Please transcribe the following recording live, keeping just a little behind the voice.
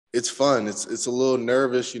It's fun. It's a little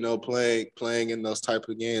nervous, playing in those type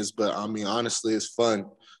of games. But I mean, honestly, it's fun.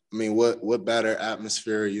 I mean, what better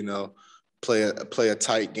atmosphere, play a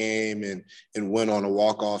tight game and win on a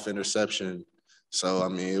walk off interception. So I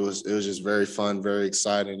mean, it was just very fun, very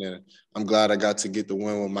exciting, and I'm glad I got to get the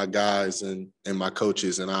win with my guys and my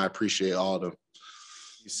coaches, and I appreciate all of them.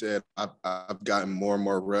 You said I've gotten more and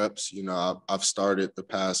more reps. I've started the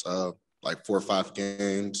past like 4 or 5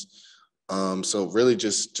 games. So really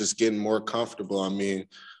just getting more comfortable. I mean,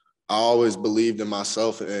 I always believed in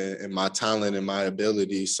myself and my talent and my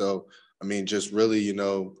ability. So I mean, just really,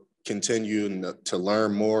 continuing to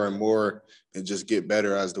learn more and more and just get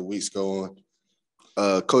better as the weeks go on.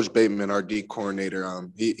 Coach Bateman, our D coordinator,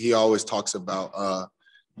 he always talks about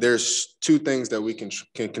there's two things that we can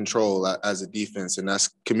control as a defense, and that's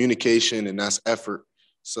communication and that's effort.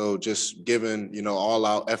 So just giving all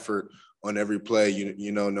out effort on every play,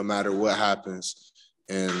 no matter what happens,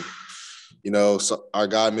 and so our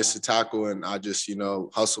guy missed a tackle, and I just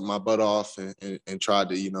hustled my butt off and tried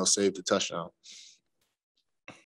to save the touchdown.